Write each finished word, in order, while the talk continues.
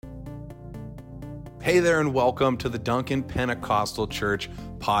Hey there and welcome to the Duncan Pentecostal Church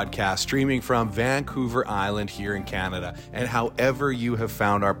podcast, streaming from Vancouver Island here in Canada. And however you have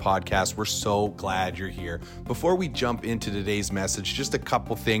found our podcast, we're so glad you're here. Before we jump into today's message, just a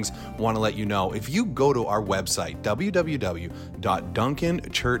couple things I want to let you know. If you go to our website,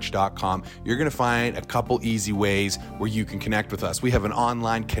 www.duncanchurch.com, you're going to find a couple easy ways where you can connect with us. We have an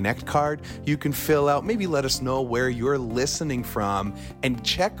online connect card you can fill out, maybe let us know where you're listening from, and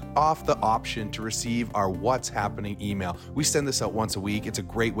check off the option to receive our What's Happening email. We send this out once a week. It's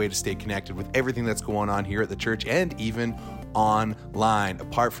a great way to stay connected with everything that's going on here at the church and even online.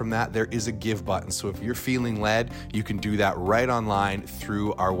 Apart from that, there is a give button. So if you're feeling led, you can do that right online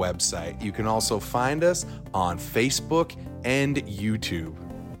through our website. You can also find us on Facebook and YouTube.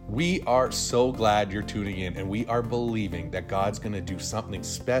 We are so glad you're tuning in, and we are believing that God's going to do something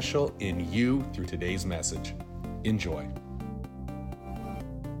special in you through today's message. Enjoy.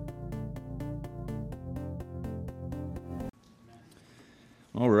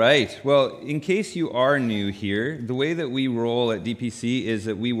 All right. Well, in case you are new here, the way that we roll at DPC is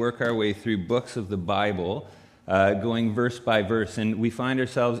that we work our way through books of the Bible, going verse by verse, and we find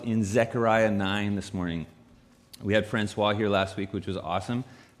ourselves in Zechariah 9 this morning. We had Francois here last week, which was awesome,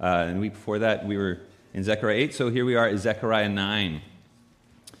 and the week before that we were in Zechariah 8, so here we are at Zechariah 9.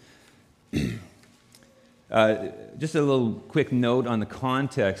 Just a little quick note on the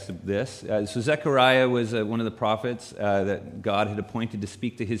context of this. So Zechariah was one of the prophets that God had appointed to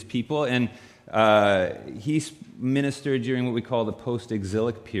speak to his people, and he ministered during what we call the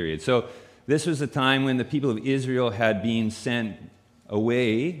post-exilic period. So this was a time when the people of Israel had been sent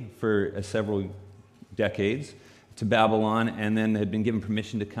away for several decades to Babylon, and then had been given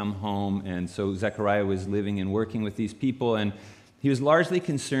permission to come home. And so Zechariah was living and working with these people, and he was largely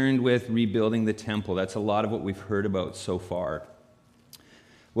concerned with rebuilding the temple. That's a lot of what we've heard about so far.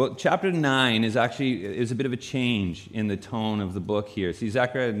 Well, chapter 9 is a bit of a change in the tone of the book here. See,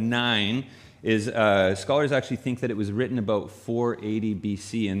 Zechariah 9 is, scholars actually think that it was written about 480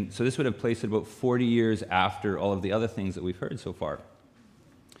 BC, and so this would have placed it about 40 years after all of the other things that we've heard so far.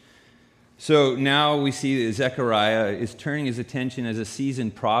 So now we see that Zechariah is turning his attention as a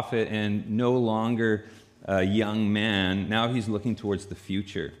seasoned prophet and no longer a young man. Now he's looking towards the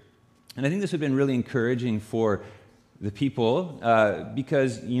future. And I think this would have been really encouraging for the people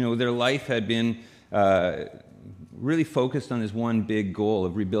because, their life had been really focused on this one big goal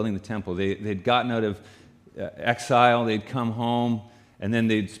of rebuilding the temple. They'd gotten out of exile, they'd come home, and then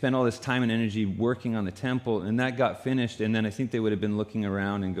they'd spend all this time and energy working on the temple, and that got finished, and then I think they would have been looking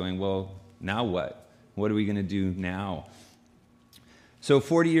around and going, well, now what? What are we going to do now? So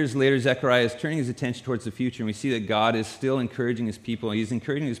 40 years later, Zechariah is turning his attention towards the future, and we see that God is still encouraging his people. He's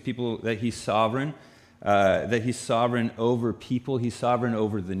encouraging his people that he's sovereign over people, he's sovereign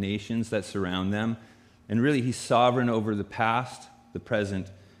over the nations that surround them, and really he's sovereign over the past, the present,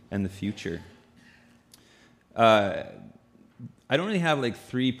 and the future. I don't really have like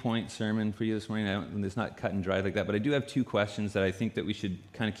 3-point sermon for you this morning. It's not cut and dry like that, but I do have 2 questions that I think that we should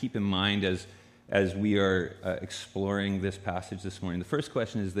kind of keep in mind as we are exploring this passage this morning. The first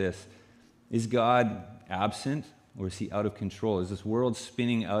question is this: is God absent, or is he out of control? Is this world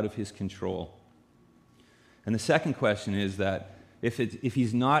spinning out of his control? And the second question is that if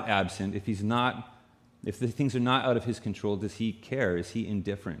he's not absent, if the things are not out of his control, does he care? Is he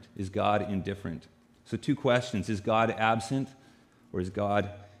indifferent? Is God indifferent? So 2 questions: is God absent, or is God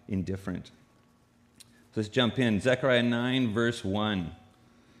indifferent? So let's jump in. Zechariah 9, verse 1.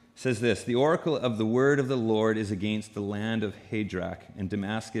 Says this: the oracle of the word of the Lord is against the land of Hadrach, and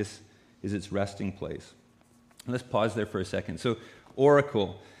Damascus is its resting place. And let's pause there for a second. So,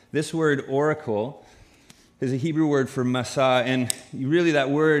 oracle. This word oracle is a Hebrew word for masah, and really that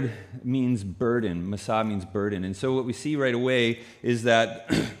word means burden. Masah means burden. And so what we see right away is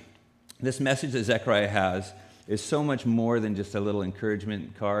that this message that Zechariah has is so much more than just a little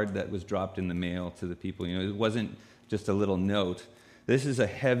encouragement card that was dropped in the mail to the people. It wasn't just a little note. This is a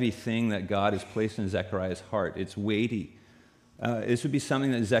heavy thing that God has placed in Zechariah's heart. It's weighty. This would be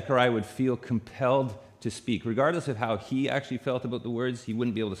something that Zechariah would feel compelled to speak. Regardless of how he actually felt about the words, he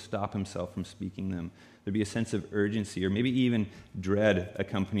wouldn't be able to stop himself from speaking them. There'd be a sense of urgency or maybe even dread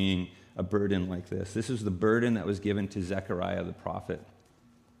accompanying a burden like this. This is the burden that was given to Zechariah the prophet.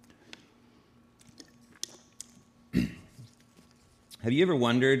 Have you ever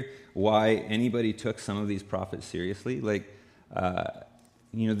wondered why anybody took some of these prophets seriously?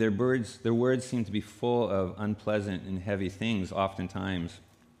 Their words seem to be full of unpleasant and heavy things oftentimes.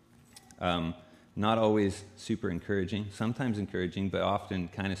 Not always super encouraging, sometimes encouraging, but often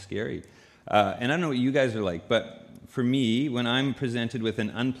kind of scary. And I don't know what you guys are like, but for me, when I'm presented with an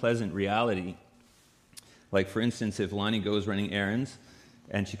unpleasant reality, Like, for instance, if Lonnie goes running errands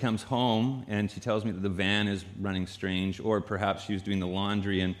and she comes home and she tells me that the van is running strange, or perhaps she was doing the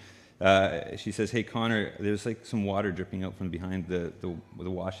laundry and she says, "Hey, Connor, there's like some water dripping out from behind the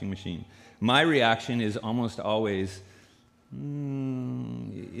washing machine." My reaction is almost always,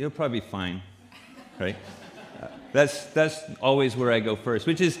 "You'll probably be fine," right? That's always where I go first,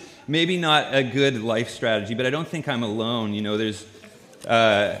 which is maybe not a good life strategy, but I don't think I'm alone. There's,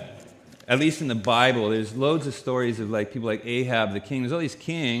 at least in the Bible, there's loads of stories of like people like Ahab, the king. There's all these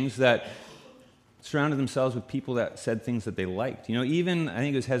kings that surrounded themselves with people that said things that they liked. Even, I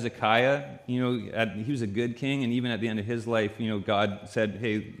think it was Hezekiah, he was a good king, and even at the end of his life, God said,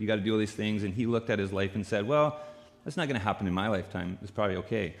 "Hey, you got to do all these things," and he looked at his life and said, "Well, that's not going to happen in my lifetime. It's probably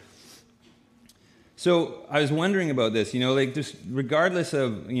okay." So I was wondering about this, just regardless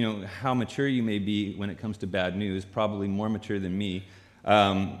of, how mature you may be when it comes to bad news, probably more mature than me,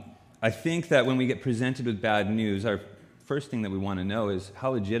 I think that when we get presented with bad news, our first thing that we want to know is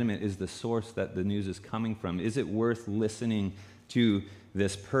how legitimate is the source that the news is coming from? Is it worth listening to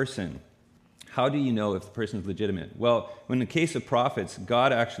this person? How do you know if the person is legitimate? Well, in the case of prophets,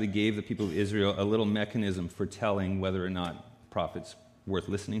 God actually gave the people of Israel a little mechanism for telling whether or not prophets worth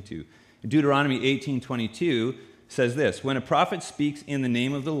listening to. Deuteronomy 18:22 says this: "When a prophet speaks in the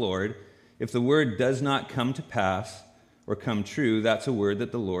name of the Lord, if the word does not come to pass or come true, that's a word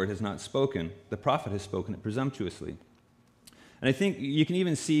that the Lord has not spoken. The prophet has spoken it presumptuously." And I think you can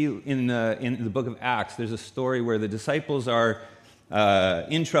even see in the book of Acts, there's a story where the disciples are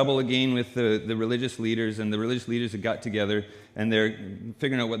in trouble again with the religious leaders, and the religious leaders have got together, and they're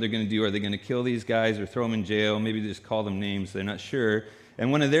figuring out what they're going to do. Are they going to kill these guys or throw them in jail? Maybe they just call them names. They're not sure.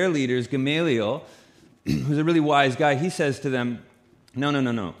 And one of their leaders, Gamaliel, who's a really wise guy, he says to them,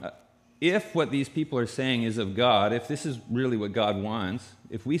 No. If what these people are saying is of God, if this is really what God wants,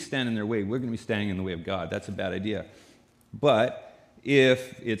 if we stand in their way, we're going to be standing in the way of God. That's a bad idea. But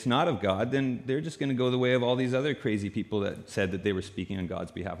if it's not of God, then they're just going to go the way of all these other crazy people that said that they were speaking on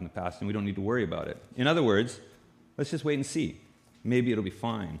God's behalf in the past, and we don't need to worry about it. In other words, let's just wait and see. Maybe it'll be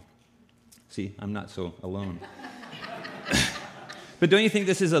fine. See, I'm not so alone. But don't you think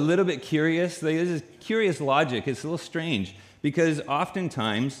this is a little bit curious? This is curious logic. It's a little strange because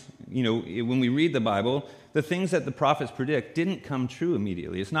oftentimes, when we read the Bible, the things that the prophets predict didn't come true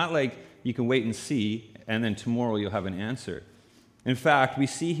immediately. It's not like you can wait and see and then tomorrow you'll have an answer. In fact, we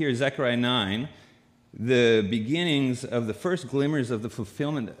see here Zechariah 9, the beginnings of the first glimmers of the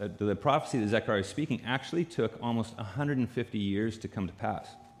fulfillment of the prophecy that Zechariah is speaking actually took almost 150 years to come to pass.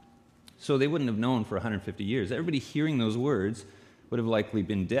 So they wouldn't have known for 150 years. Everybody hearing those words would have likely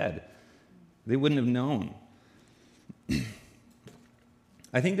been dead. They wouldn't have known.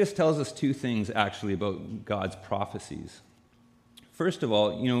 I think this tells us two things, actually, about God's prophecies. First of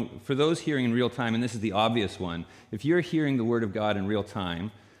all, for those hearing in real time, and this is the obvious one, if you're hearing the Word of God in real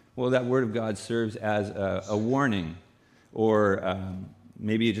time, well, that Word of God serves as a warning, or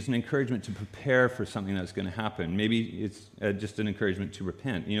maybe just an encouragement to prepare for something that's going to happen. Maybe it's just an encouragement to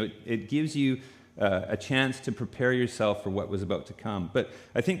repent. It gives you a chance to prepare yourself for what was about to come. But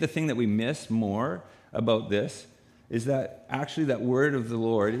I think the thing that we miss more about this is that actually that word of the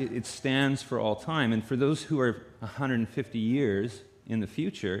Lord, it stands for all time. And for those who are 150 years in the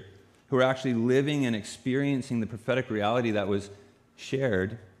future, who are actually living and experiencing the prophetic reality that was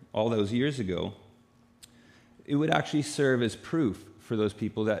shared all those years ago, it would actually serve as proof for those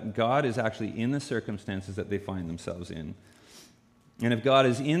people that God is actually in the circumstances that they find themselves in. And if God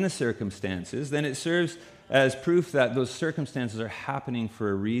is in the circumstances, then it serves as proof that those circumstances are happening for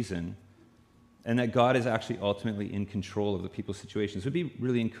a reason, and that God is actually ultimately in control of the people's situations. It would be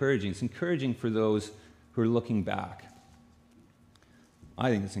really encouraging. It's encouraging for those who are looking back. I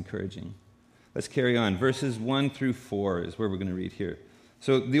think it's encouraging. Let's carry on. Verses 1 through 4 is where we're going to read here.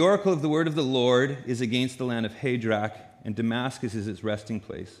 So, the oracle of the word of the Lord is against the land of Hadrach, and Damascus is its resting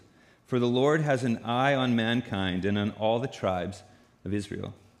place. For the Lord has an eye on mankind and on all the tribes of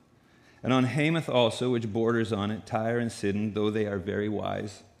Israel. And on Hamath also, which borders on it, Tyre and Sidon, though they are very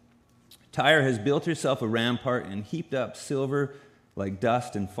wise. Tyre has built herself a rampart and heaped up silver like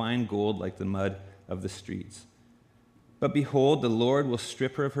dust and fine gold like the mud of the streets. But behold, the Lord will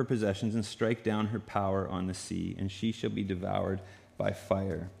strip her of her possessions and strike down her power on the sea, and she shall be devoured by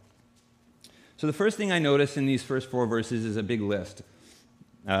fire. So the first thing I notice in these first 4 verses is a big list.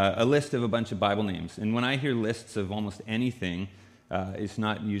 A list of a bunch of Bible names. And when I hear lists of almost anything, it's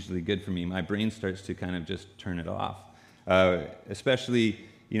not usually good for me. My brain starts to kind of just turn it off. Especially,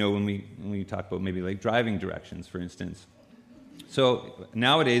 when we talk about maybe like driving directions, for instance. So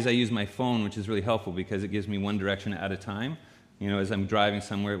nowadays I use my phone, which is really helpful because it gives me one direction at a time. As I'm driving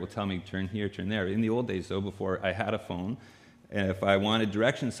somewhere, it will tell me turn here, turn there. In the old days, though, before I had a phone, and if I wanted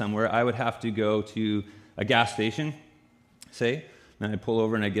directions somewhere, I would have to go to a gas station, say, and I'd pull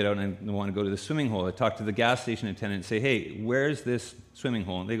over and I'd get out and I want to go to the swimming hole. I'd talk to the gas station attendant and say, hey, where's this swimming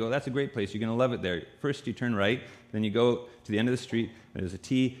hole? And they go, that's a great place. You're going to love it there. First, you turn right. Then you go to the end of the street. There's a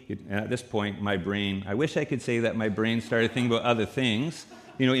T. And at this point, my brain, I wish I could say that my brain started thinking about other things,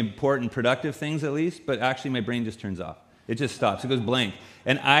 important, productive things at least, but actually my brain just turns off. It just stops. It goes blank.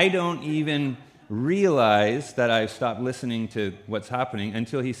 And I don't even realize that I've stopped listening to what's happening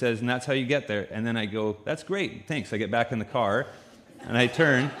until he says, and that's how you get there. And then I go, that's great. Thanks. I get back in the car. And I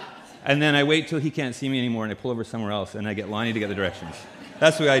turn, and then I wait till he can't see me anymore, and I pull over somewhere else, and I get Lonnie to get the directions.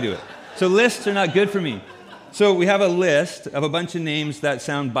 That's the way I do it. So lists are not good for me. So we have a list of a bunch of names that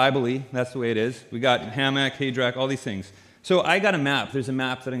sound Bible-y. That's the way it is. We got Hamak, Hadrak, all these things. So I got a map. There's a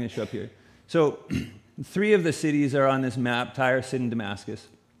map that I'm going to show up here. So 3 of the cities are on this map, Tyre, Sidon, Damascus.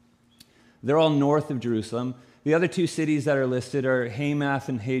 They're all north of Jerusalem. The other 2 cities that are listed are Hamath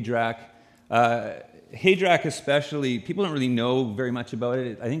and Hadrak. Hadrak especially, people don't really know very much about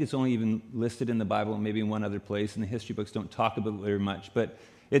it. I think it's only even listed in the Bible and maybe in one other place, and the history books don't talk about it very much, but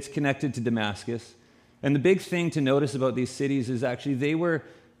it's connected to Damascus. And the big thing to notice about these cities is actually they were,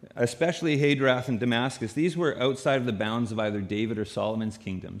 especially Hadrach and Damascus, these were outside of the bounds of either David or Solomon's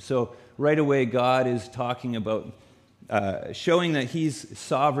kingdom. So right away, God is talking about showing that he's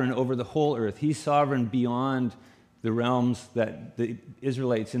sovereign over the whole earth. He's sovereign beyond the realms that the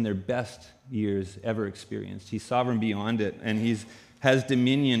Israelites in their best years ever experienced. He's sovereign beyond it, and he has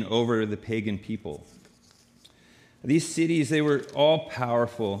dominion over the pagan people. These cities, they were all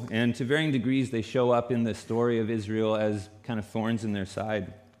powerful, and to varying degrees, they show up in the story of Israel as kind of thorns in their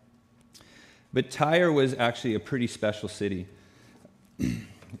side. But Tyre was actually a pretty special city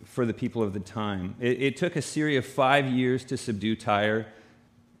for the people of the time. It took Assyria 5 years to subdue Tyre.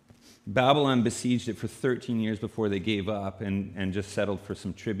 Babylon besieged it for 13 years before they gave up and just settled for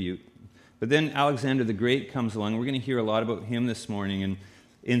some tribute. But then Alexander the Great comes along. We're going to hear a lot about him this morning. And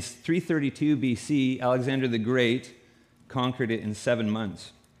in 332 BC, Alexander the Great conquered it in 7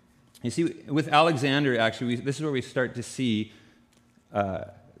 months. You see, with Alexander, actually, this is where we start to see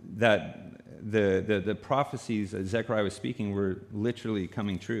that the prophecies that Zechariah was speaking were literally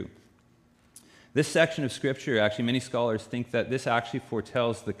coming true. This section of Scripture, actually, many scholars think that this actually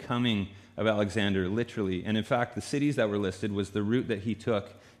foretells the coming of Alexander, literally. And in fact, the cities that were listed was the route that he took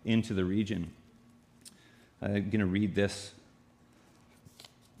into the region. I'm going to read this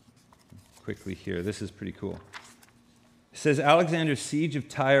quickly here. This is pretty cool. It says, Alexander's siege of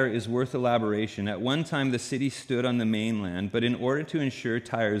Tyre is worth elaboration. At one time, the city stood on the mainland, but in order to ensure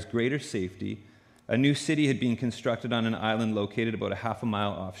Tyre's greater safety, a new city had been constructed on an island located about a half a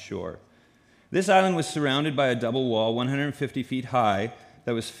mile offshore. This island was surrounded by a double wall 150 feet high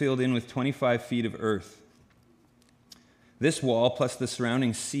that was filled in with 25 feet of earth. This wall, plus the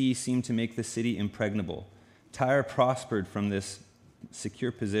surrounding sea, seemed to make the city impregnable. Tyre prospered from this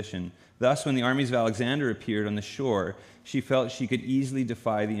secure position. Thus, when the armies of Alexander appeared on the shore, she felt she could easily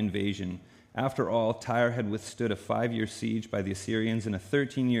defy the invasion. After all, Tyre had withstood a 5-year siege by the Assyrians and a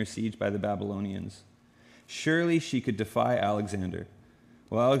 13-year siege by the Babylonians. Surely she could defy Alexander.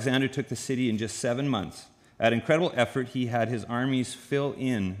 Well, Alexander took the city in just 7 months. At incredible effort, he had his armies fill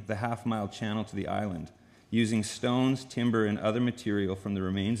in the half-mile channel to the island, using stones, timber, and other material from the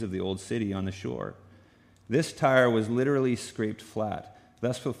remains of the old city on the shore. This Tyre was literally scraped flat,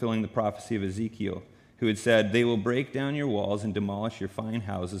 thus fulfilling the prophecy of Ezekiel, who had said, "They will break down your walls and demolish your fine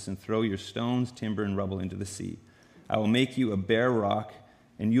houses and throw your stones, timber, and rubble into the sea. I will make you a bare rock,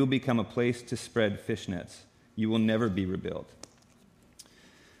 and you will become a place to spread fish nets. You will never be rebuilt."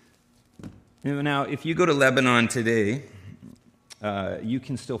 Now, if you go to Lebanon today, you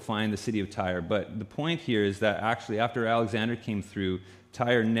can still find the city of Tyre. But the point here is that actually, after Alexander came through,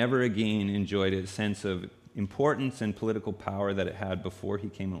 Tyre never again enjoyed a sense of importance and political power that it had before he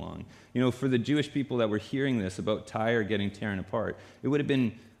came along. For the Jewish people that were hearing this about Tyre getting torn apart, it would have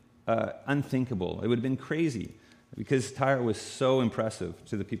been unthinkable. It would have been crazy because Tyre was so impressive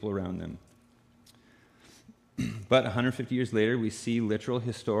to the people around them. But 150 years later, we see literal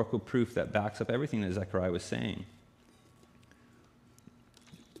historical proof that backs up everything that Zechariah was saying.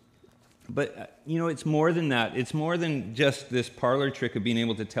 But, it's more than that. It's more than just this parlor trick of being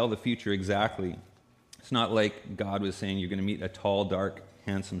able to tell the future exactly. It's not like God was saying you're going to meet a tall, dark,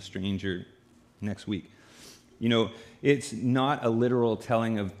 handsome stranger next week. It's not a literal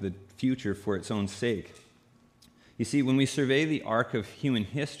telling of the future for its own sake. You see, when we survey the arc of human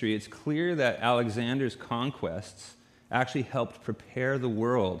history, it's clear that Alexander's conquests actually helped prepare the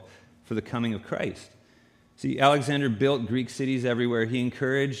world for the coming of Christ. See, Alexander built Greek cities everywhere. He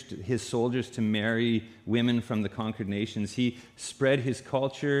encouraged his soldiers to marry women from the conquered nations. He spread his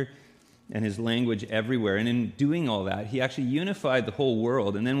culture and his language everywhere. And in doing all that, he actually unified the whole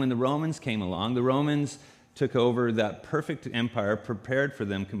world. And then when the Romans came along, the Romans took over that perfect empire, prepared for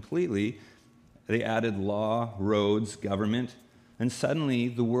them completely. They added law, roads, government, and suddenly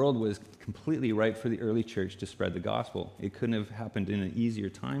the world was completely ripe for the early church to spread the gospel. It couldn't have happened in an easier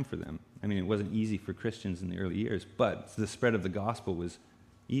time for them. I mean, it wasn't easy for Christians in the early years, but the spread of the gospel was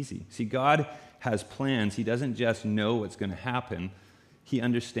easy. See, God has plans. He doesn't just know what's going to happen. He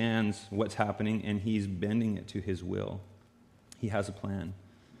understands what's happening, and he's bending it to his will. He has a plan.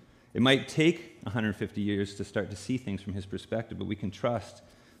 It might take 150 years to start to see things from his perspective, but we can trust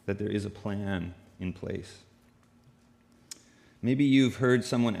that there is a plan in place. Maybe you've heard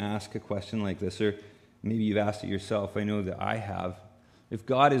someone ask a question like this, or maybe you've asked it yourself. I know that I have. If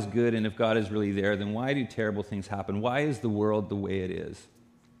God is good and if God is really there, then why do terrible things happen? Why is the world the way it is?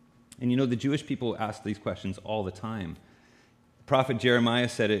 And you know, the Jewish people ask these questions all the time. Prophet Jeremiah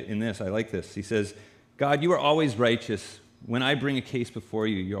said it in this. I like this. He says, God, you are always righteous. When I bring a case before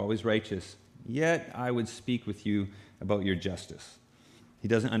you, you're always righteous. Yet I would speak with you about your justice. He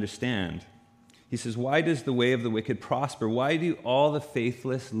doesn't understand. He says, why does the way of the wicked prosper? Why do all the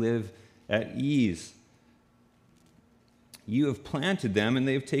faithless live at ease? You have planted them and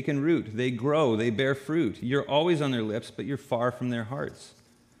they have taken root. They grow, they bear fruit. You're always on their lips, but you're far from their hearts.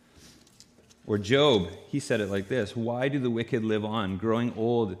 Or Job, he said it like this, why do the wicked live on, growing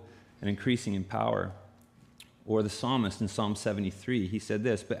old and increasing in power? Or the psalmist in Psalm 73, he said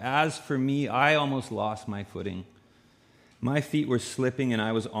this, but as for me, I almost lost my footing. My feet were slipping and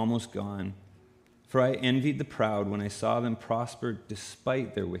I was almost gone. For I envied the proud when I saw them prosper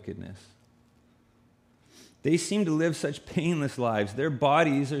despite their wickedness. They seem to live such painless lives. Their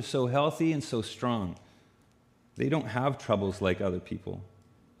bodies are so healthy and so strong. They don't have troubles like other people.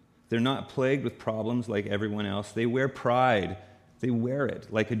 They're not plagued with problems like everyone else. They wear pride. They wear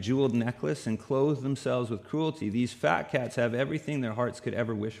it like a jeweled necklace and clothe themselves with cruelty. These fat cats have everything their hearts could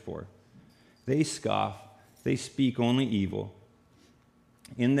ever wish for. They scoff. They speak only evil.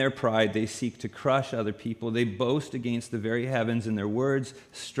 In their pride, they seek to crush other people. They boast against the very heavens, and their words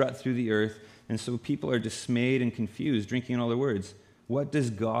strut through the earth. And so people are dismayed and confused, drinking in all their words. What does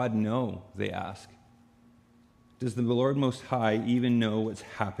God know? They ask. Does the Lord Most High even know what's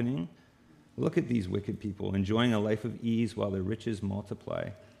happening? Look at these wicked people, enjoying a life of ease while their riches multiply.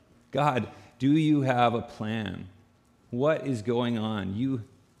 God, do you have a plan? What is going on? You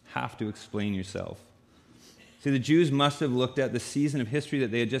have to explain yourself. See, the Jews must have looked at the season of history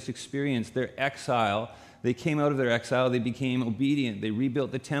that they had just experienced, their exile. They came out of their exile, they became obedient, they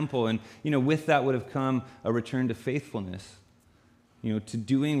rebuilt the temple, and, with that would have come a return to faithfulness, to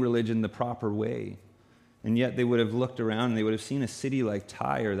doing religion the proper way. And yet they would have looked around and they would have seen a city like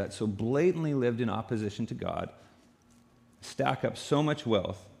Tyre that so blatantly lived in opposition to God, stack up so much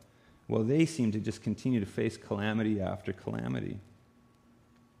wealth, while they seemed to just continue to face calamity after calamity.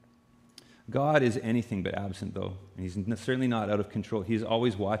 God is anything but absent, though, and he's certainly not out of control. He's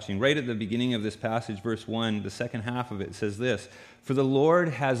always watching. Right at the beginning of this passage, verse 1, the second half of it says this, for the Lord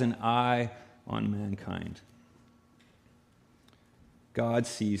has an eye on mankind. God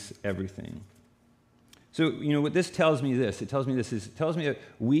sees everything. So, what this tells me this, it tells me that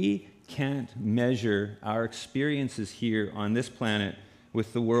we can't measure our experiences here on this planet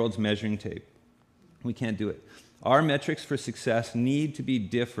with the world's measuring tape. We can't do it. Our metrics for success need to be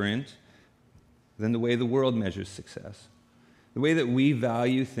different than the way the world measures success. The way that we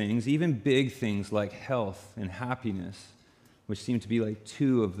value things, even big things like health and happiness, which seem to be like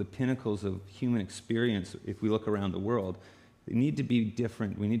two of the pinnacles of human experience if we look around the world, they need to be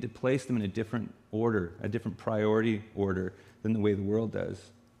different. We need to place them in a different order, a different priority order than the way the world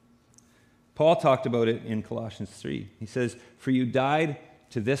does. Paul talked about it in Colossians 3. He says, for you died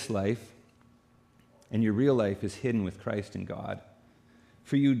to this life, and your real life is hidden with Christ in God.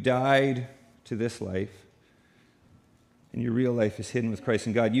 For you died to this life, and your real life is hidden with Christ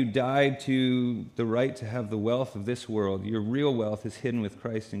in God. You died to the right to have the wealth of this world. Your real wealth is hidden with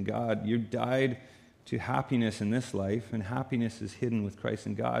Christ in God. You died to happiness in this life, and happiness is hidden with Christ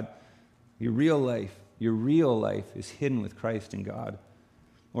in God. Your real life is hidden with Christ in God.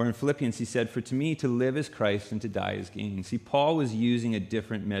 Or in Philippians, he said, for to me to live is Christ and to die is gain. See, Paul was using a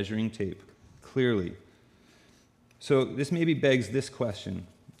different measuring tape, clearly. So this maybe begs this question.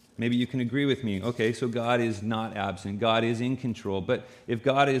 Maybe you can agree with me. Okay, so God is not absent. God is in control. But if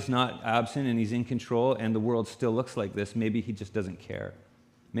God is not absent and he's in control and the world still looks like this, maybe he just doesn't care.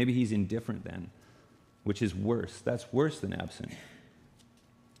 Maybe he's indifferent then, which is worse. That's worse than absent.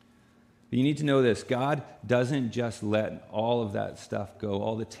 But you need to know this. God doesn't just let all of that stuff go,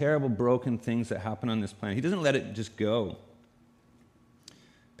 all the terrible, broken things that happen on this planet. He doesn't let it just go.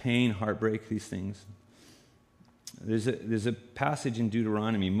 Pain, heartbreak, these things. There's a passage in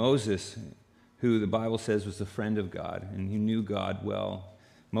Deuteronomy. Moses, who the Bible says was a friend of God, and he knew God well.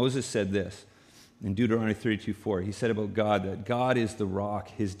 Moses said this in Deuteronomy 32:4. He said about God that God is the rock.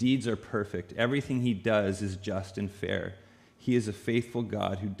 His deeds are perfect. Everything he does is just and fair. He is a faithful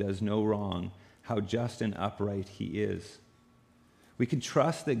God who does no wrong. How just and upright he is. We can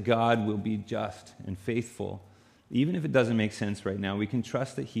trust that God will be just and faithful. Even if it doesn't make sense right now, we can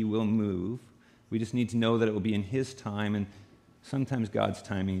trust that he will move. We just need to know that it will be in his time, and sometimes God's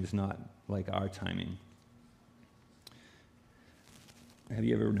timing is not like our timing. Have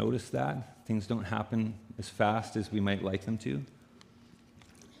you ever noticed that? Things don't happen as fast as we might like them to.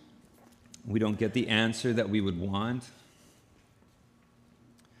 We don't get the answer that we would want.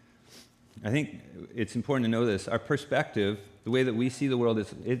 I think it's important to know this. Our perspective, the way that we see the world,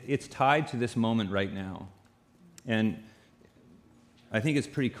 it's tied to this moment right now. And I think it's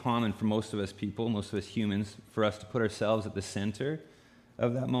pretty common for most of us people, most of us humans, for us to put ourselves at the center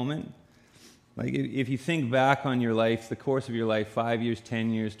of that moment. Like if you think back on your life, the course of your life, 5 years, 10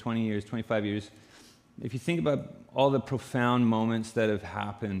 years, 20 years, 25 years, if you think about all the profound moments that have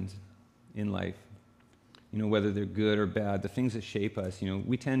happened in life, whether they're good or bad, the things that shape us,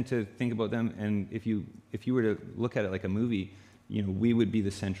 we tend to think about them, and if you were to look at it like a movie, we would be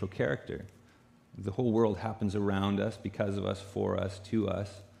the central character. The whole world happens around us, because of us, for us, to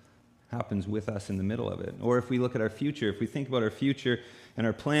us, happens with us in the middle of it. Or if we look at our future, if we think about our future and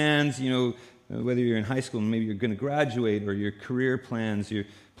our plans, whether you're in high school and maybe you're going to graduate, or your career plans, your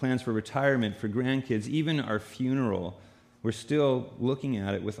plans for retirement, for grandkids, even our funeral, we're still looking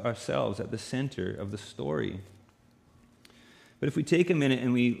at it with ourselves at the center of the story. But if we take a minute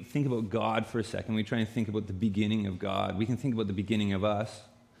and we think about God for a second, we try and think about the beginning of God. We can think about the beginning of us.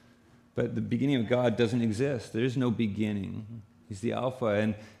 But the beginning of God doesn't exist. There is no beginning. He's the Alpha,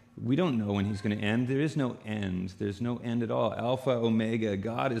 and we don't know when he's going to end. There is no end. There's no end at all. Alpha, Omega.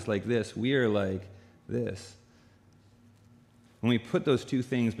 God is like this. We are like this. When we put those two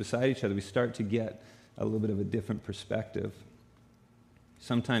things beside each other, we start to get a little bit of a different perspective.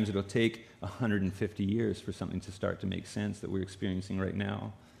 Sometimes it'll take 150 years for something to start to make sense that we're experiencing right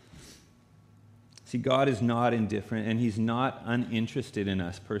now. See, God is not indifferent, and he's not uninterested in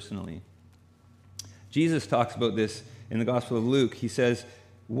us personally. Jesus talks about this in the Gospel of Luke. He says,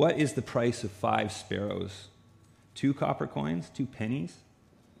 "What is the price of 5 sparrows? 2 copper coins? 2 pennies?"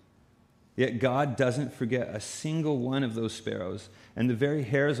 Yet God doesn't forget a single one of those sparrows. And the very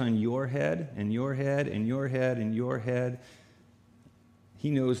hairs on your head, and your head, and your head, and your head, he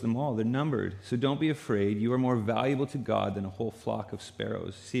knows them all. They're numbered. So don't be afraid. You are more valuable to God than a whole flock of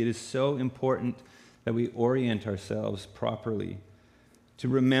sparrows. See, it is so important that we orient ourselves properly, to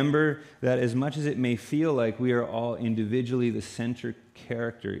remember that as much as it may feel like we are all individually the center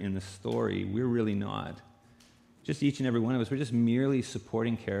character in the story, we're really not. Just each and every one of us, we're just merely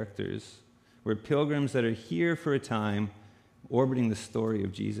supporting characters. We're pilgrims that are here for a time, orbiting the story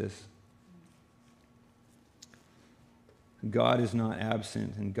of Jesus. God is not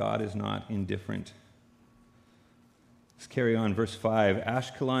absent, and God is not indifferent. Let's carry on, verse 5.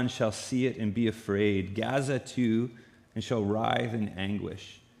 Ashkelon shall see it and be afraid. Gaza too, and shall writhe in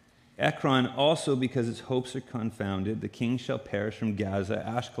anguish. Ekron also, because its hopes are confounded. The king shall perish from Gaza.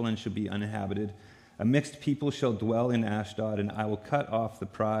 Ashkelon shall be uninhabited. A mixed people shall dwell in Ashdod, and I will cut off the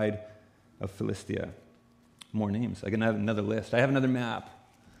pride of Philistia. More names. I can have another list. I have another map.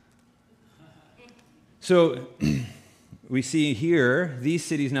 So we see here, these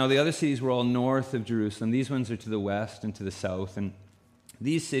cities, now the other cities were all north of Jerusalem. These ones are to the west and to the south. And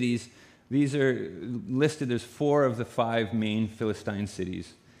these cities, these are listed, there's 4 of the 5 main Philistine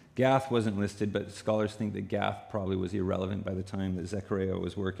cities. Gath wasn't listed, but scholars think that Gath probably was irrelevant by the time that Zechariah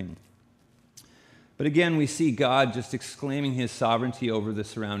was working. But again, we see God just exclaiming his sovereignty over the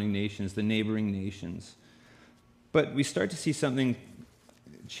surrounding nations, the neighboring nations. But we start to see something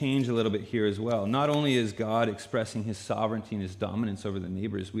change a little bit here as well. Not only is God expressing his sovereignty and his dominance over the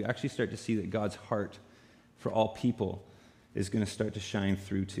neighbors, we actually start to see that God's heart for all people is going to start to shine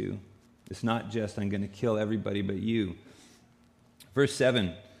through too. It's not just, I'm going to kill everybody but you. Verse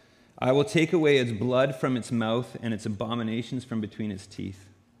 7, I will take away its blood from its mouth and its abominations from between its teeth.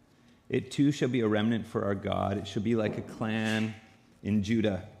 It too shall be a remnant for our God. It shall be like a clan in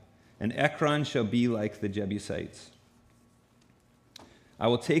Judah. And Ekron shall be like the Jebusites. I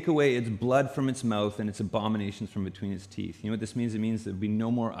will take away its blood from its mouth and its abominations from between its teeth. You know what this means? It means there will be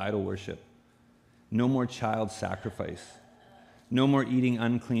no more idol worship, no more child sacrifice, no more eating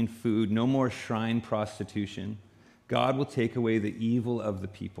unclean food, no more shrine prostitution. God will take away the evil of the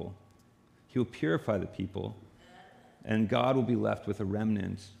people. He will purify the people, and God will be left with a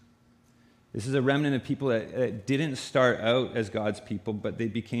remnant. This is a remnant of people that didn't start out as God's people, but they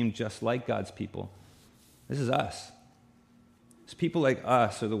became just like God's people. This is us. It's people like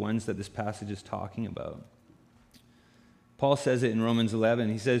us are the ones that this passage is talking about. Paul says it in Romans 11.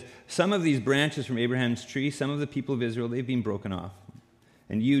 He says, some of these branches from Abraham's tree, some of the people of Israel, they've been broken off.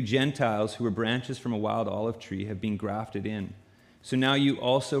 And you Gentiles who were branches from a wild olive tree have been grafted in. So now you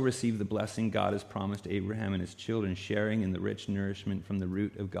also receive the blessing God has promised Abraham and his children, sharing in the rich nourishment from the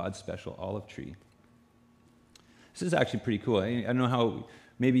root of God's special olive tree. This is actually pretty cool. I don't know how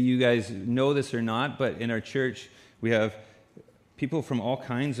maybe you guys know this or not, but in our church we have people from all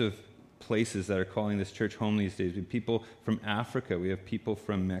kinds of places that are calling this church home these days. We have people from Africa. We have people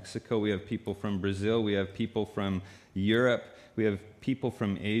from Mexico. We have people from Brazil. We have people from Europe. We have people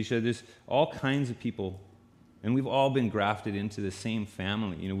from Asia. There's all kinds of people, and we've all been grafted into the same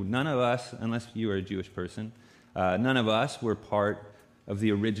family. You know, none of us, unless you are a Jewish person, none of us were part of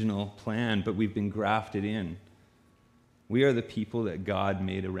the original plan, but we've been grafted in. We are the people that God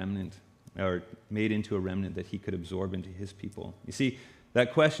made a remnant, or made into a remnant that he could absorb into his people. You see,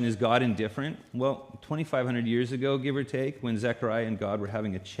 that question, is God indifferent? Well, 2,500 years ago, give or take, when Zechariah and God were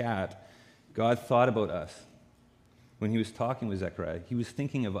having a chat, God thought about us. When he was talking with Zechariah, he was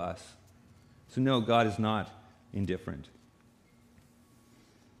thinking of us. So no, God is not indifferent.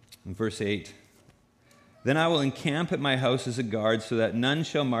 In verse 8, then I will encamp at my house as a guard so that none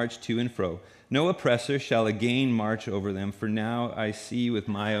shall march to and fro. No oppressor shall again march over them, for now I see with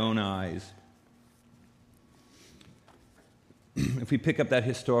my own eyes. If we pick up that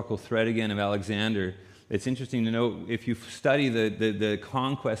historical thread again of Alexander, it's interesting to note, if you study the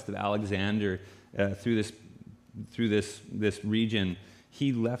conquest of Alexander through this region,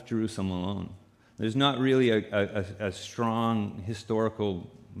 he left Jerusalem alone. There's not really a strong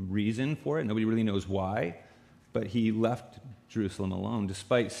historical reason for it. Nobody really knows why, but he left Jerusalem alone,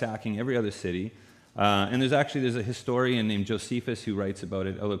 despite sacking every other city. And there's a historian named Josephus who writes about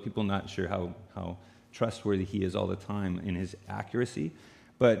it, although people are not sure how trustworthy he is all the time in his accuracy.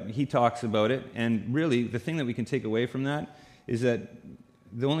 But he talks about it, and really the thing that we can take away from that is that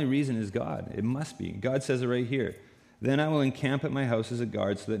the only reason is God. It must be. God says it right here. Then I will encamp at my house as a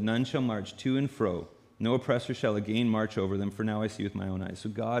guard so that none shall march to and fro. No oppressor shall again march over them, for now I see with my own eyes. So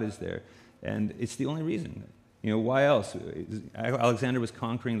God is there, and it's the only reason. You know, why else? Alexander was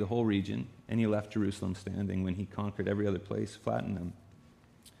conquering the whole region, and he left Jerusalem standing when he conquered every other place, flattened them.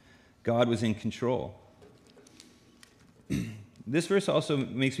 God was in control. This verse also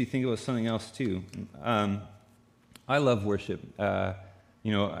makes me think about something else too. I love worship.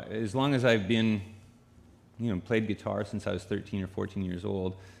 As long as I've been, played guitar since I was 13 or 14 years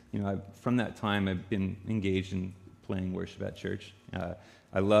old, from that time I've been engaged in playing worship at church.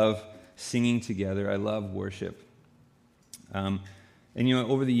 I love singing together. I love worship.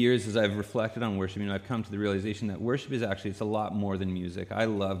 Over the years, as I've reflected on worship, I've come to the realization that worship is it's a lot more than music. I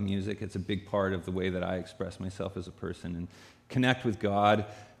love music. It's a big part of the way that I express myself as a person and connect with God.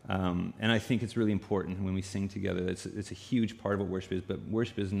 And I think it's really important when we sing together. It's a huge part of what worship is, but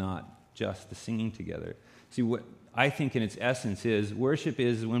worship is not just the singing together. See, what I think in its essence is, worship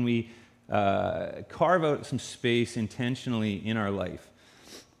is when we carve out some space intentionally in our life.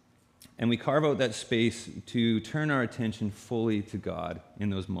 And we carve out that space to turn our attention fully to God in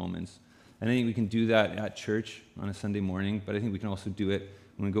those moments. And I think we can do that at church on a Sunday morning, but I think we can also do it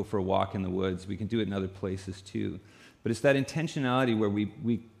when we go for a walk in the woods. We can do it in other places too. But it's that intentionality where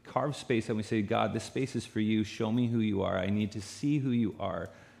we carve space and we say, God, this space is for you. Show me who you are. I need to see who you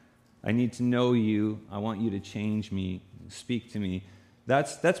are. I need to know you. I want you to change me, speak to me.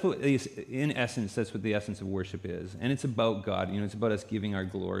 That's what, in essence, that's what the essence of worship is. And it's about God. It's about us giving our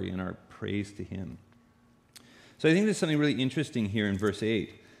glory and our praise to him. So I think there's something really interesting here in verse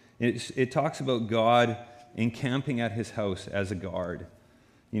 8. It talks about God encamping at his house as a guard.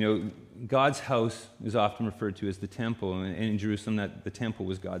 God's house is often referred to as the temple, and in Jerusalem, the temple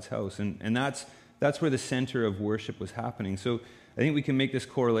was God's house. And that's where the center of worship was happening. So I think we can make this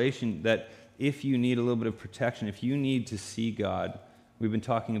correlation that if you need a little bit of protection, if you need to see God, we've been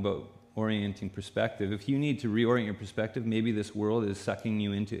talking about orienting perspective. If you need to reorient your perspective, maybe this world is sucking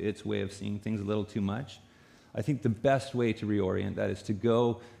you into its way of seeing things a little too much. I think the best way to reorient that is to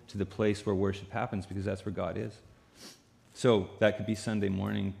go to the place where worship happens, because that's where God is. So that could be Sunday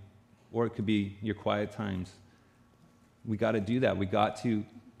morning, or it could be your quiet times. We got to do that. We got to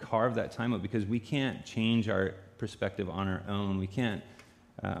carve that time out, because we can't change our perspective on our own. We can't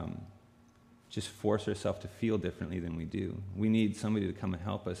just force ourselves to feel differently than we do. We need somebody to come and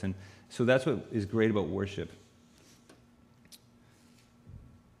help us. And so that's what is great about worship.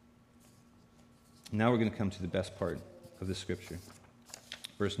 Now we're going to come to the best part of the scripture.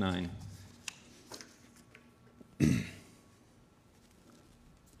 Verse 9.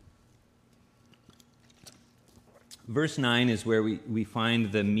 Verse 9 is where we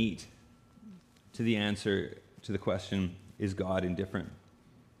find the meat to the answer to the question, is God indifferent?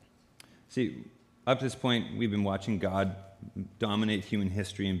 See, up to this point, we've been watching God dominate human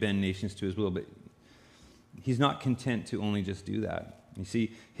history and bend nations to his will, but he's not content to only just do that. You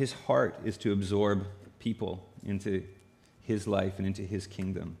see, his heart is to absorb people into his life and into his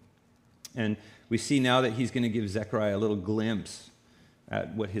kingdom. And we see now that he's going to give Zechariah a little glimpse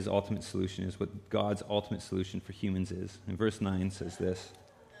at what his ultimate solution is, what God's ultimate solution for humans is. And verse 9 says this: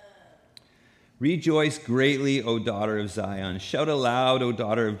 "Rejoice greatly, O daughter of Zion. Shout aloud, O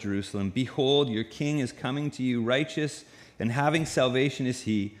daughter of Jerusalem. Behold, your king is coming to you, righteous and having salvation is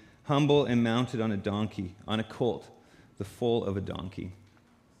he, humble and mounted on a donkey, on a colt, the foal of a donkey."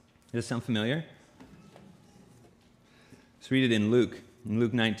 Does this sound familiar? Let's read it in Luke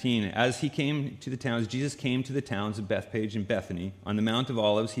 19. As Jesus came to the towns of Bethpage and Bethany on the Mount of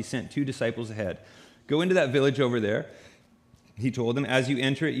Olives, he sent 2 disciples ahead. "Go into that village over there," he told them. "As you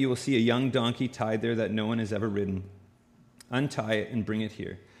enter it, you will see a young donkey tied there that no one has ever ridden. Untie it and bring it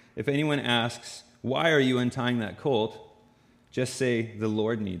here. If anyone asks, 'Why are you untying that colt?' just say, 'The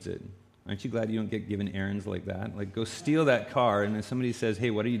Lord needs it.'" Aren't you glad you don't get given errands like that? Like, go steal that car, and if somebody says, "Hey,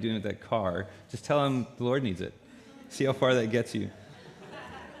 what are you doing with that car?" just tell them the Lord needs it. See how far that gets you.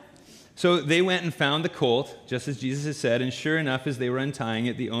 So they went and found the colt, just as Jesus had said, and sure enough, as they were untying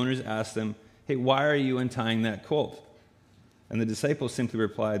it, the owners asked them, "Hey, why are you untying that colt?" And the disciples simply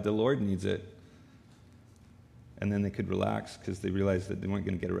replied, "The Lord needs it." And then they could relax because they realized that they weren't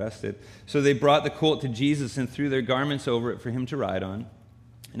going to get arrested. So they brought the colt to Jesus and threw their garments over it for him to ride on.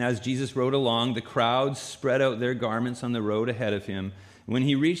 And as Jesus rode along, the crowd spread out their garments on the road ahead of him. When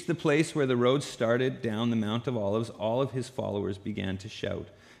he reached the place where the road started down the Mount of Olives, all of his followers began to shout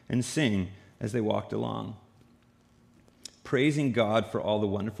and sing as they walked along, praising God for all the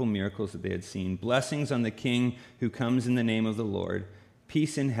wonderful miracles that they had seen. "Blessings on the King who comes in the name of the Lord,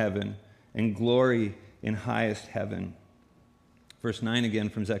 peace in heaven and glory in highest heaven." Verse 9 again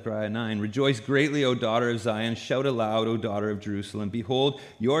from Zechariah 9. "Rejoice greatly, O daughter of Zion. Shout aloud, O daughter of Jerusalem. Behold,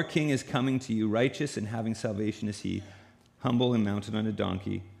 your king is coming to you. Righteous and having salvation is he, humble and mounted on a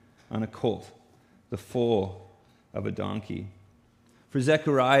donkey, on a colt, the foal of a donkey." For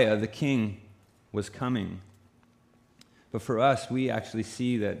Zechariah, the king was coming. But for us, we actually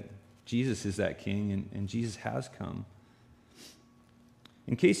see that Jesus is that king, and Jesus has come.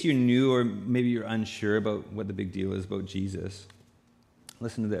 In case you're new or maybe you're unsure about what the big deal is about Jesus,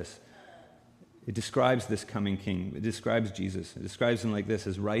 listen to this. It describes this coming king. It describes Jesus. It describes him like this: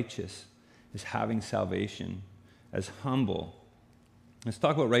 as righteous, as having salvation, as humble. Let's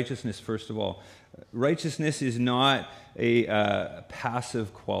talk about righteousness first of all. Righteousness is not a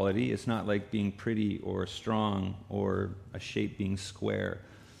passive quality. It's not like being pretty or strong or a shape being square.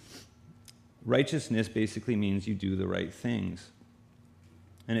 Righteousness basically means you do the right things.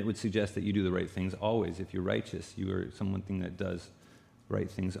 And it would suggest that you do the right things always. If you're righteous, you are something that does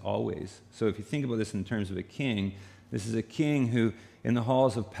right things always. So if you think about this in terms of a king, this is a king who, in the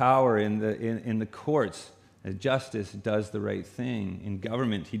halls of power, in the courts, justice, does the right thing. In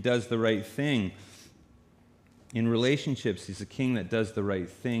government, he does the right thing. In relationships, he's a king that does the right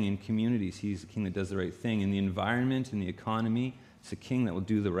thing. In communities, he's a king that does the right thing. In the environment, in the economy, it's a king that will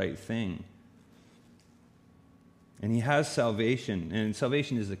do the right thing. And he has salvation. And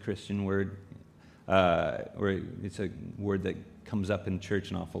salvation is a Christian word, or it's a word that comes up in church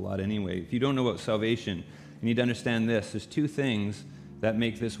an awful lot anyway. If you don't know about salvation, you need to understand this. There's 2 things that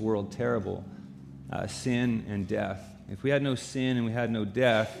make this world terrible. Sin and death. If we had no sin and we had no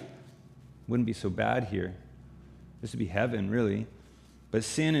death, it wouldn't be so bad here. This would be heaven, really. But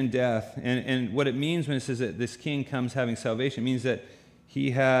sin and death, and what it means when it says that this king comes having salvation, it means that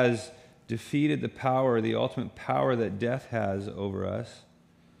he has defeated the power, the ultimate power that death has over us,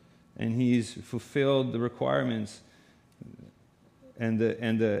 and he's fulfilled the requirements and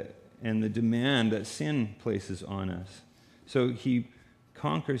the demand that sin places on us. So he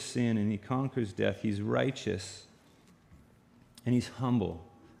conquers sin and he conquers death. He's righteous and he's humble.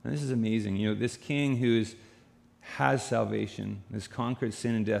 And this is amazing. You know, this king who has salvation, has conquered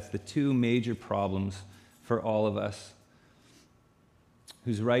sin and death, the 2 major problems for all of us,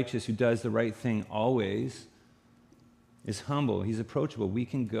 who's righteous, who does the right thing always, is humble. He's approachable. We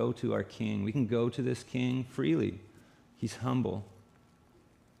can go to our king. We can go to this king freely. He's humble.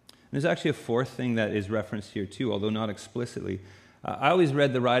 There's actually a fourth thing that is referenced here too, although not explicitly. I always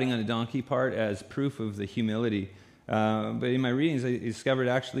read the riding on a donkey part as proof of the humility. But in my readings, I discovered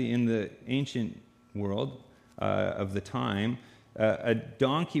actually in the ancient world of the time, a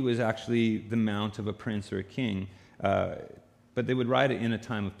donkey was actually the mount of a prince or a king. But they would ride it in a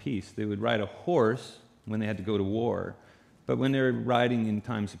time of peace. They would ride a horse when they had to go to war. But when they were riding in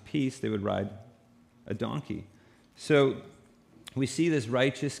times of peace, they would ride a donkey. So we see this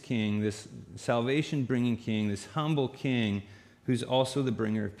righteous king, this salvation-bringing king, this humble king who's also the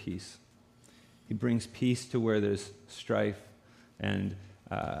bringer of peace. He brings peace to where there's strife and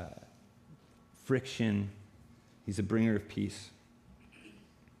friction. He's a bringer of peace.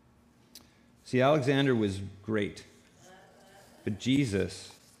 See, Alexander was great, but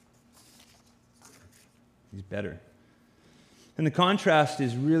Jesus, he's better. And the contrast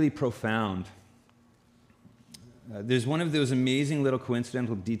is really profound. There's one of those amazing little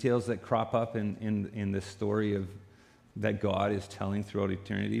coincidental details that crop up in the story of that God is telling throughout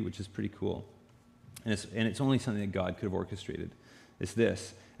eternity, which is pretty cool. And it's only something that God could have orchestrated. It's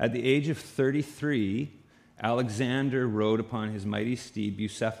this. At the age of 33, Alexander rode upon his mighty steed,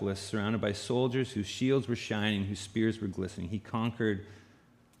 Bucephalus, surrounded by soldiers whose shields were shining, whose spears were glistening. He conquered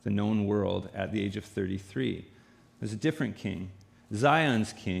the known world at the age of 33. There's a different king.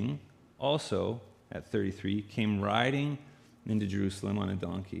 Zion's king, also at 33, came riding into Jerusalem on a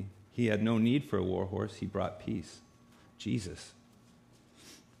donkey. He had no need for a war horse. He brought peace. Jesus.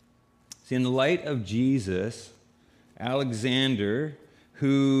 See, in the light of Jesus, Alexander,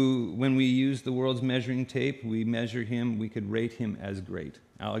 who, when we use the world's measuring tape, we measure him, we could rate him as great.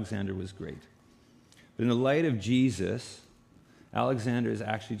 Alexander was great. But in the light of Jesus, Alexander is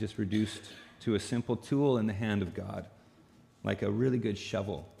actually just reduced to a simple tool in the hand of God, like a really good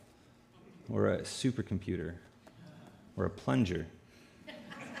shovel, or a supercomputer, or a plunger.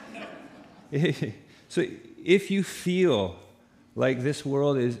 So if you feel like this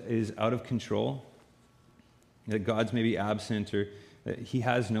world is out of control, that God's maybe absent, or that he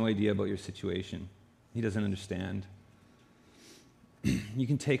has no idea about your situation, he doesn't understand, you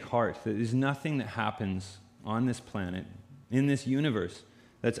can take heart that there's nothing that happens on this planet, in this universe,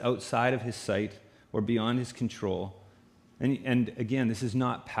 that's outside of his sight or beyond his control. And again, this is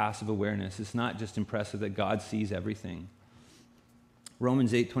not passive awareness. It's not just impressive that God sees everything.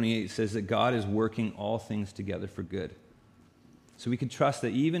 Romans 8:28 says that God is working all things together for good. So we can trust that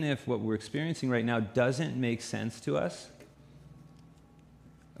even if what we're experiencing right now doesn't make sense to us,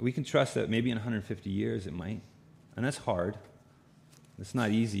 we can trust that maybe in 150 years it might. And that's hard. It's not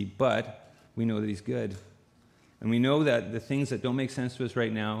easy, but we know that he's good. And we know that the things that don't make sense to us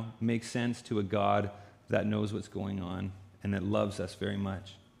right now make sense to a God that knows what's going on and that loves us very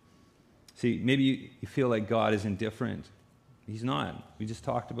much. See, maybe you feel like God is indifferent. He's not. We just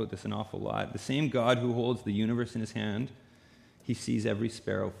talked about this an awful lot. The same God who holds the universe in his hand, he sees every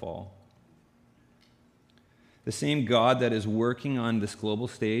sparrow fall. The same God that is working on this global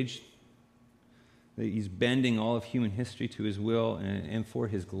stage, that he's bending all of human history to his will and for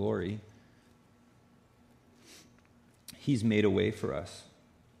his glory, he's made a way for us.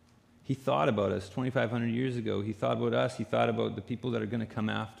 He thought about us 2,500 years ago. He thought about us. He thought about the people that are going to come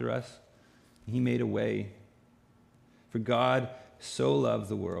after us. He made a way. For God so loved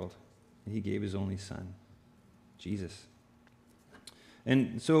the world that he gave his only son, Jesus.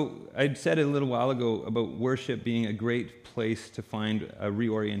 And so I said a little while ago about worship being a great place to find a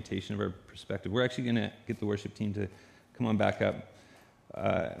reorientation of our perspective. We're actually going to get the worship team to come on back up.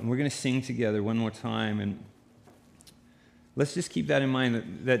 And we're going to sing together one more time. And let's just keep that in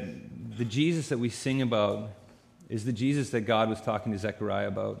mind, that the Jesus that we sing about is the Jesus that God was talking to Zechariah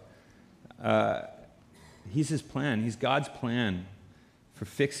about. He's his plan. He's God's plan for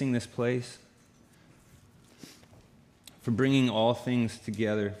fixing this place, for bringing all things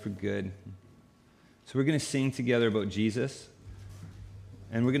together for good. So we're going to sing together about Jesus,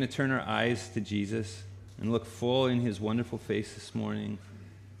 and we're going to turn our eyes to Jesus and look full in his wonderful face this morning,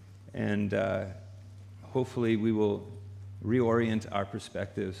 and hopefully we will reorient our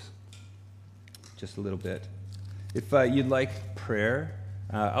perspectives just a little bit. If you'd like prayer,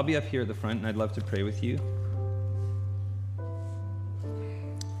 I'll be up here at the front, and I'd love to pray with you.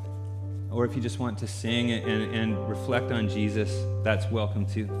 Or if you just want to sing and reflect on Jesus, that's welcome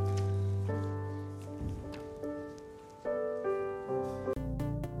too.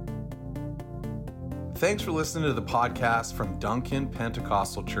 Thanks for listening to the podcast from Duncan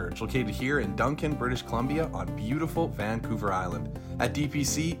Pentecostal Church, located here in Duncan, British Columbia on beautiful Vancouver Island. At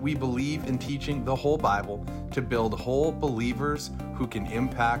DPC, we believe in teaching the whole Bible to build whole believers who can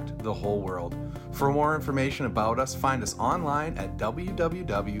impact the whole world. For more information about us, find us online at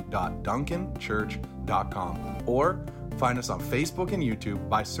www.duncanchurch.com or find us on Facebook and YouTube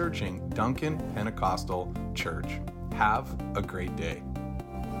by searching Duncan Pentecostal Church. Have a great day.